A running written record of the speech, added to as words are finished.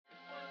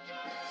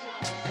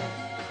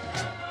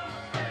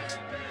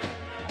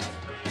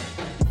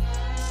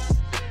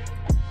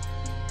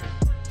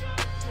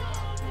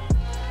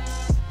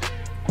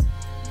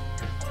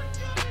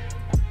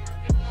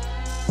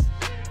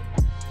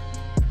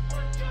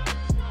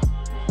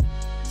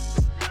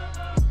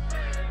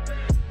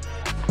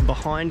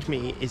Behind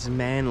me is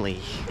Manly.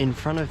 In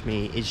front of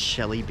me is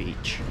Shelley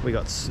Beach. We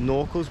got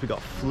snorkels, we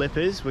got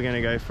flippers. We're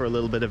gonna go for a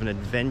little bit of an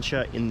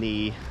adventure in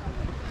the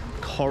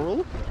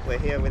coral. We're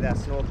here with our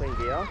snorkeling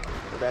gear.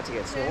 We're about to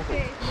get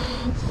snorkeled.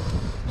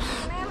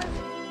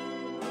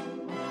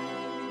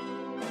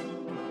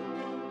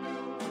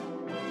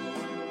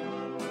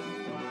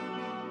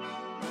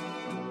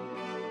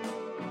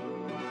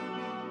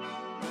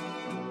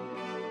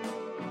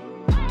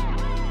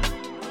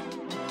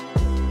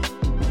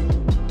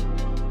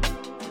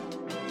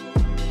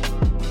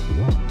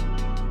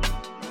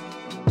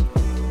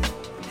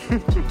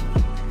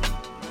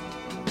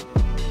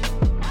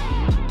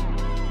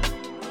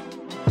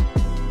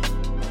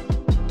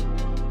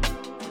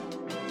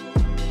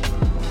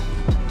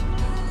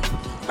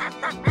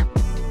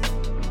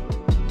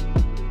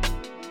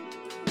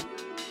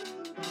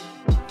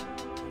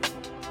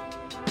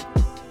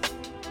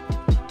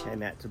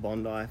 Came out to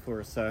Bondi for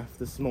a surf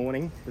this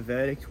morning. The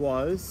verdict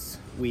was,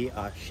 we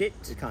are shit,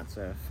 we can't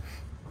surf.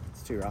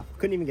 It's too rough.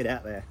 Couldn't even get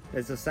out there.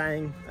 There's a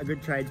saying, a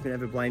good tradesman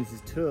never blames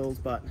his tools,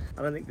 but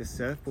I don't think the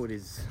surfboard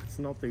it's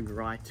not the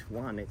right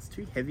one. It's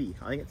too heavy.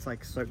 I think it's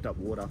like soaked up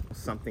water or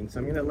something. So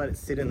I'm gonna let it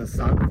sit in the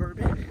sun for a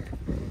bit.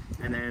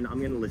 And then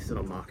I'm gonna list it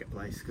on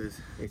Marketplace because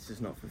it's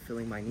just not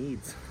fulfilling my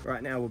needs.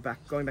 Right now we're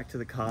going back to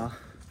the car.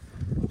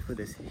 Put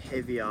this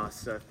heavy ass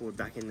surfboard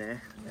back in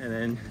there, and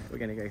then we're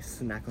gonna go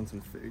snack on some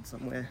food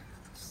somewhere.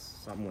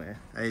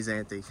 Hey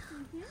Xanthi,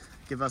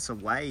 give us a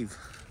wave.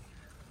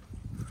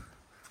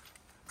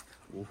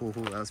 Ooh,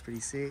 that was pretty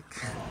sick.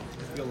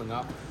 Filling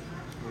up.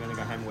 We're gonna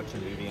go home and watch a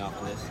movie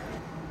after this.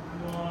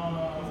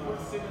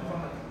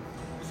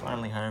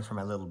 Finally home from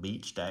our little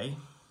beach day.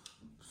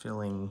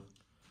 Feeling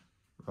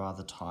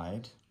rather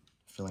tired.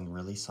 Feeling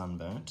really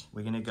sunburnt.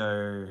 We're gonna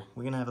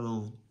have a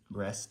little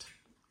rest,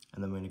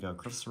 and then we're gonna go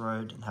across the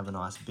road and have a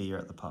nice beer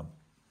at the pub.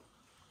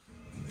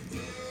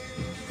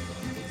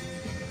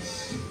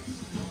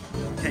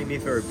 Came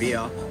here for a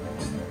beer,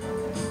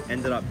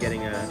 ended up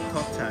getting a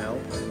cocktail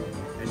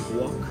and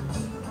guac.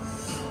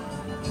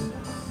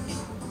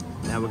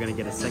 Now we're gonna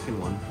get a second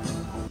one.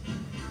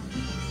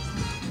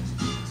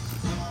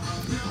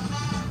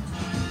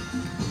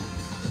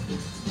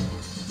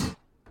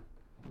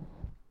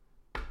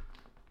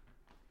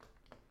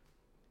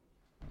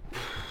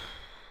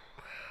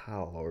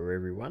 Hello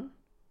everyone,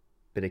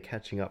 bit of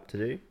catching up to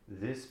do.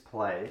 This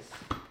place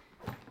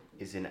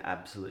is in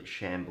absolute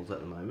shambles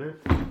at the moment.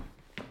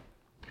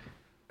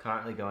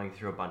 Currently going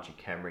through a bunch of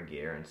camera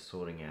gear and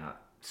sorting it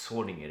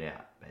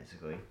out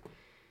basically.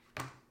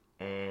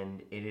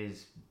 And it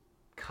is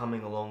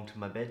coming along to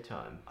my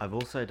bedtime. I've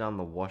also done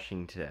the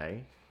washing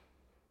today,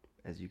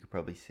 as you could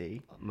probably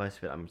see. Most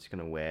of it I'm just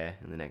gonna wear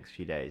in the next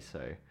few days,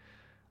 so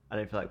I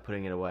don't feel like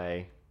putting it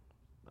away.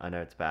 I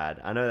know it's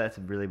bad. I know that's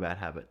a really bad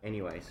habit.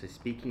 Anyway, so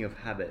speaking of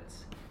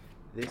habits,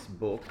 this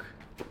book,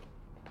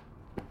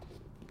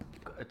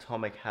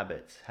 Atomic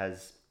Habits,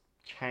 has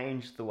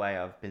changed the way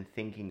I've been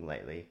thinking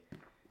lately.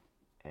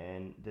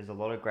 And there's a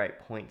lot of great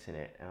points in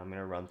it, and I'm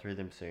gonna run through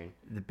them soon.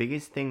 The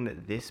biggest thing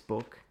that this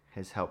book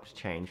has helped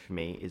change for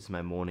me is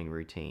my morning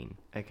routine.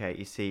 Okay,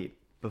 you see,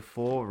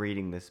 before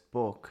reading this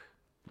book,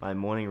 my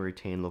morning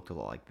routine looked a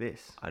lot like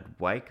this. I'd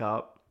wake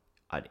up,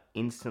 I'd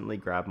instantly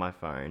grab my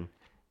phone,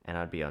 and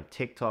I'd be on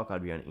TikTok,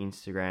 I'd be on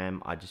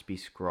Instagram, I'd just be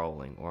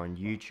scrolling. Or on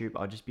YouTube,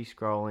 I'd just be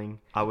scrolling.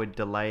 I would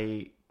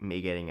delay me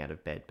getting out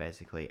of bed,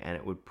 basically, and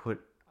it would put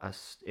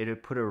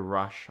a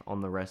rush on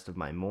the rest of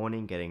my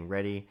morning, getting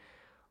ready.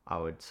 I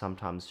would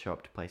sometimes show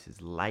up to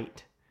places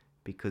late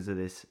because of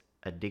this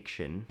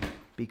addiction.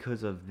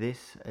 Because of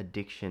this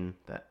addiction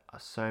that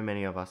so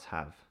many of us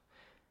have.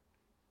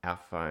 Our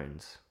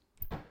phones.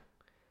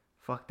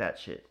 Fuck that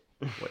shit.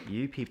 What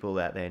you people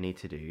out there need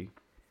to do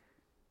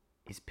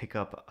is pick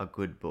up a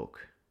good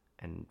book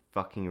and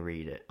fucking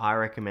read it. I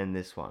recommend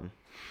this one.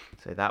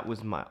 So that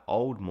was my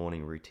old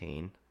morning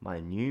routine. My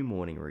new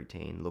morning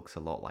routine looks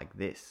a lot like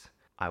this.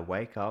 I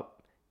wake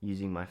up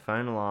using my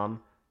phone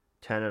alarm,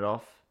 turn it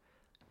off,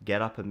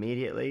 get up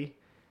immediately,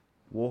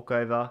 walk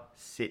over,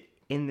 sit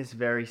in this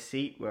very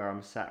seat where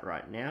I'm sat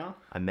right now.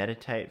 I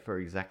meditate for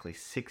exactly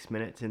 6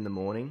 minutes in the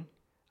morning.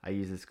 I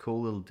use this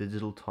cool little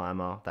digital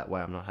timer, that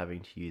way I'm not having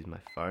to use my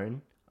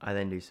phone. I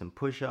then do some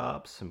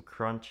push-ups, some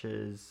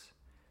crunches,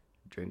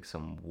 drink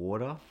some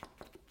water.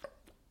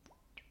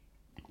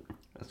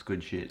 That's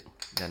good shit.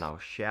 Then I'll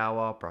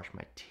shower, brush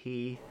my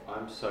teeth.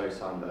 I'm so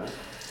sunburnt.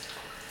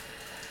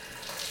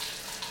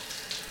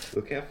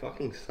 Look how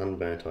fucking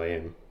sunburnt I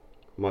am.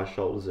 My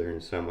shoulders are in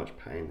so much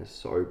pain, they're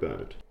so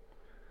burnt.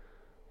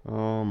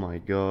 Oh my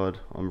god,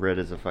 I'm red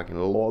as a fucking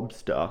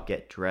lobster.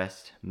 Get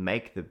dressed,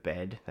 make the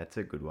bed. That's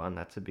a good one,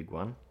 that's a big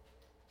one.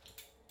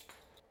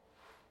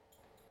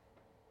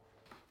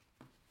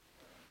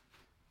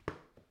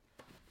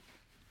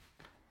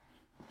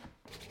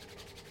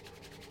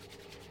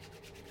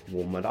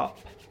 Warm it up.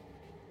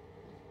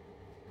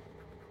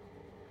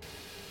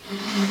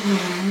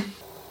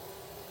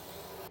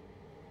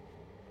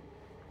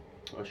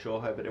 I sure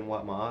hope I didn't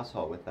wipe my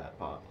asshole with that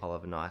part. I'll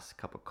have a nice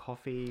cup of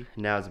coffee.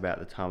 Now is about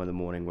the time of the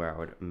morning where I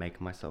would make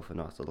myself a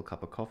nice little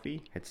cup of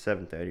coffee. It's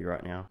 7:30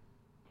 right now.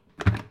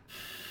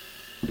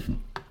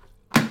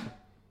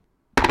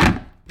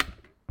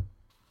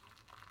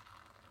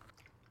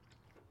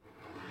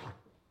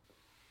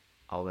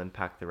 I'll then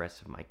pack the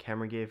rest of my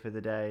camera gear for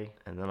the day,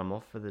 and then I'm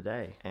off for the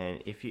day.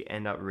 And if you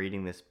end up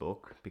reading this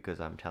book, because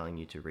I'm telling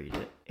you to read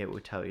it, it will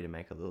tell you to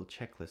make a little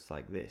checklist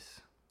like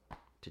this,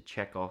 to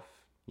check off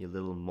your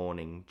little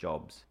morning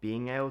jobs.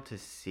 Being able to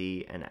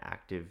see an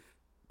active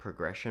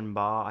progression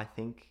bar, I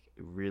think,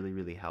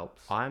 really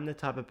helps. I'm the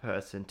type of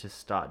person to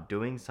start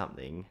doing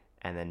something,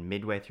 and then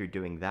midway through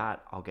doing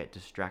that, I'll get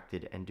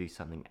distracted and do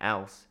something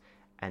else,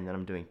 and then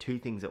I'm doing 2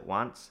 things at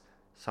once.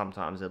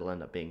 Sometimes it'll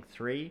end up being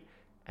 3,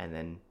 and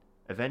then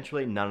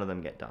eventually none of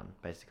them get done,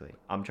 basically.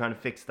 I'm trying to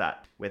fix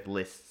that with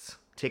lists,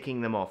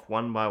 ticking them off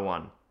one by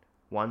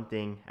one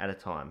thing at a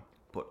time.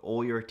 Put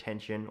all your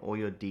attention, all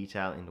your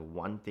detail into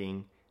one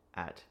thing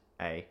at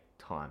a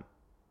time.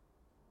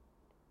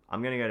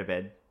 I'm gonna go to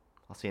bed.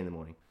 I'll see you in the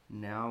morning.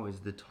 Now is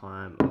the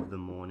time of the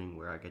morning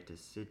where I get to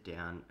sit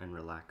down and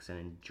relax and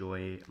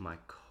enjoy my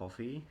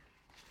coffee.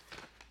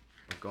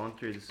 I've gone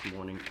through this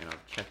morning and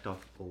I've checked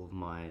off all of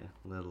my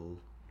little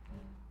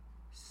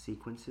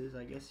sequences,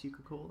 I guess you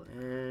could call it.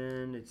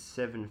 And it's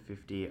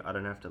 7:50. I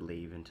don't have to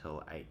leave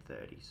until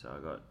 8:30, so I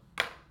got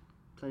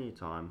plenty of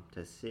time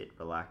to sit,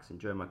 relax,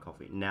 enjoy my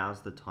coffee.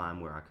 Now's the time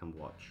where I can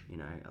watch,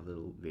 a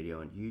little video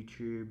on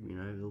YouTube,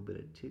 a little bit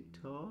of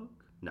TikTok.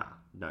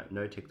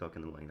 No TikTok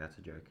in the morning, that's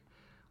a joke.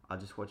 I'll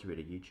just watch a bit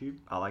of YouTube.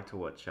 I like to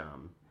watch,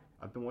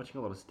 I've been watching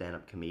a lot of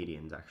stand-up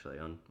comedians actually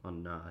on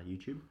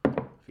YouTube.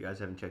 If you guys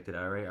haven't checked it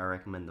out already, I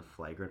recommend the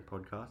Flagrant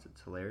podcast.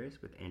 It's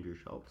hilarious with Andrew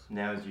Schultz.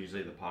 Now is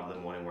usually the part of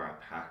the morning where I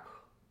pack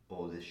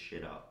all this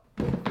shit up.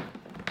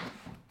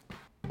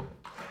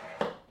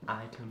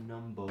 Item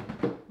number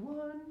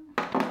 1.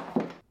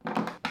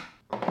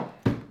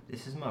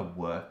 This is my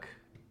work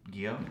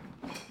gear.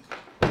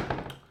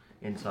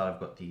 Inside I've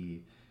got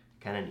the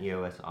Canon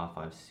EOS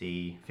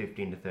R5C,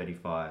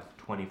 15-35,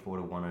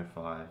 24-105.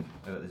 I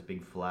got this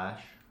big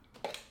flash.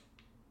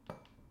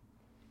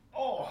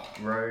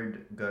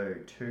 Rode Go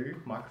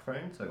 2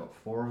 microphone, so I got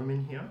 4 of them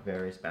in here.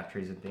 Various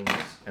batteries and things.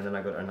 And then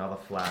I got another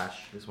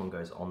flash. This one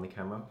goes on the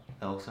camera.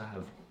 I also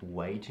have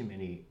way too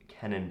many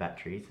Canon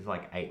batteries. There's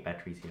like 8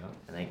 batteries here,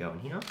 and they go in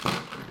here.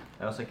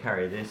 I also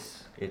carry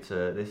this. This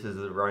is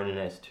the Ronin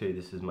S2.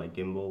 This is my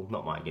gimbal.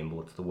 Not my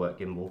gimbal, it's the work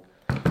gimbal.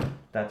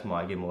 That's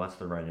my gimbal, that's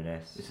the Ronin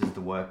S. This is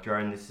the work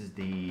drone. This is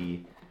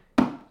the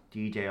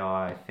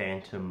DJI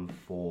Phantom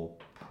 4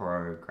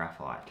 Pro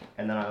Graphite.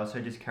 And then I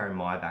also just carry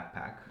my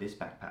backpack, this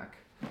backpack,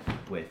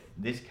 with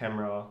this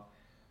camera,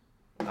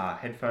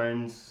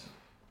 headphones,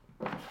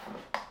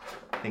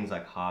 things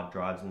like hard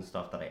drives and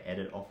stuff that I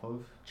edit off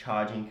of,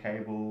 charging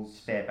cables,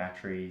 spare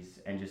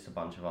batteries, and just a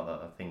bunch of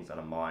other things that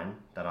are mine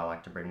that I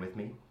like to bring with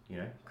me,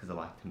 because I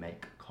like to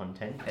make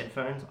content.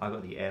 Headphones, I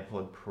got the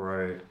AirPod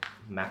Pro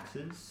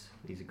Maxes.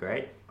 These are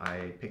great.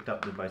 I picked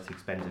up the most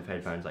expensive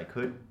headphones I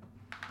could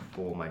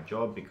for my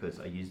job because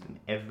I use them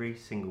every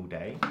single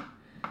day,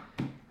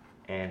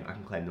 and I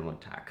can claim them on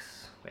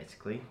tax,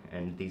 basically.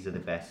 And these are the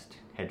best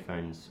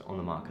headphones on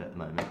the market at the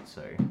moment,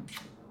 so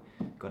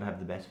gotta have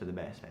the best for the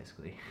best,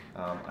 basically.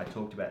 I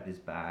talked about this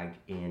bag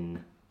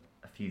in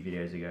a few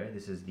videos ago.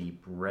 This is the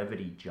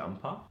Brevity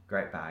Jumper.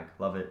 Great bag,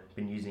 love it.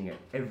 Been using it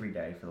every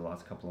day for the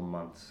last couple of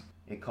months.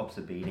 It cops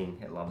a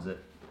beating, it loves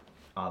it.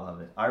 I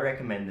love it. I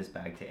recommend this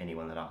bag to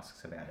anyone that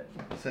asks about it.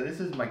 So this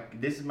is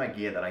my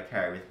gear that I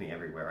carry with me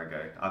everywhere I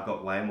go. I've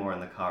got way more in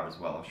the car as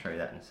well. I'll show you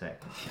that in a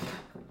sec.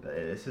 But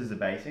this is the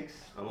basics.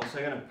 I'm also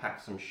going to pack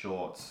some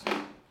shorts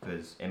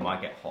because it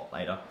might get hot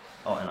later.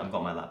 Oh, and I've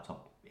got my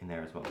laptop in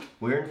there as well.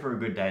 We're in for a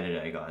good day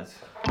today, guys.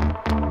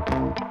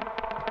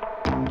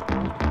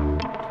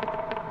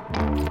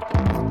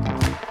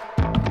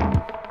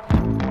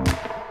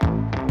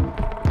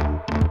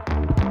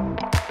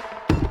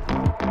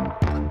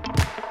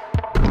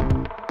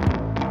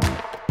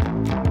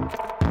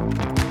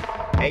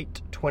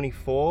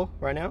 8:24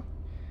 right now.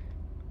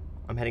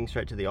 I'm heading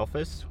straight to the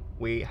office.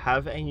 We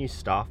have a new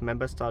staff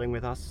member starting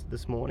with us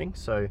this morning,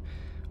 so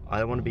I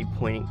don't want to be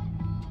pointing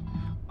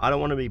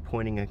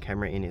a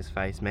camera in his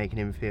face, making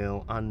him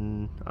feel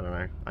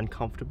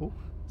uncomfortable.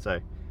 So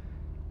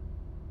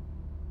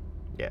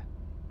yeah,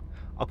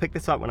 I'll pick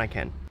this up when I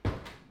can.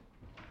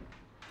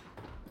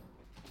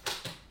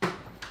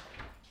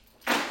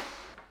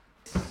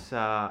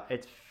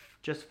 It's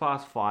just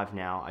past 5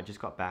 now. I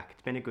just got back.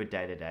 It's been a good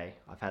day today.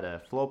 I've had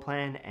a floor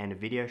plan and a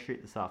video shoot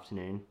this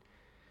afternoon.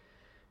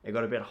 It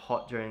got a bit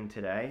hot during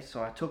today,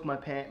 so I took my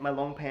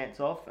long pants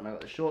off and I got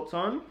the shorts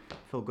on.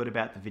 Feel good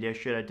about the video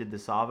shoot I did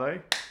this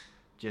Savo.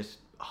 Just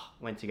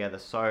went together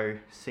so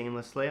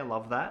seamlessly. I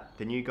love that.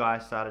 The new guy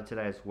started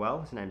today as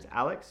well. His name's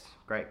Alex.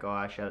 Great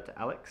guy. Shout out to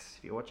Alex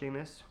if you're watching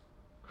this.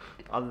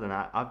 Other than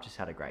that, I've just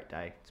had a great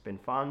day. It's been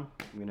fun.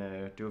 I'm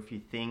gonna do a few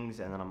things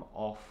and then I'm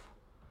off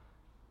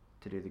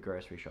to do the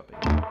grocery shopping.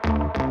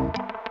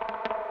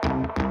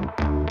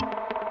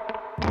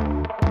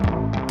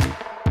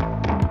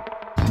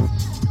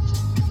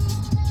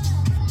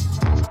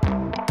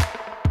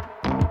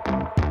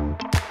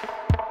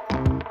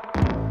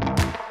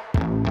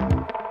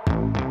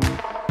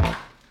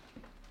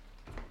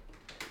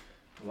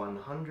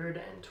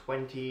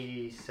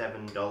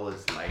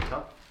 $27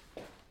 later,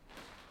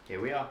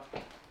 here we are.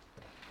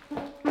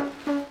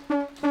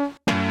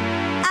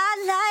 I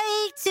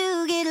like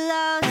to get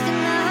lost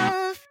in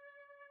love,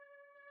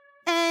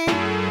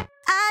 and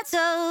I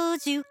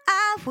told you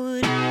I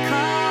would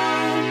call.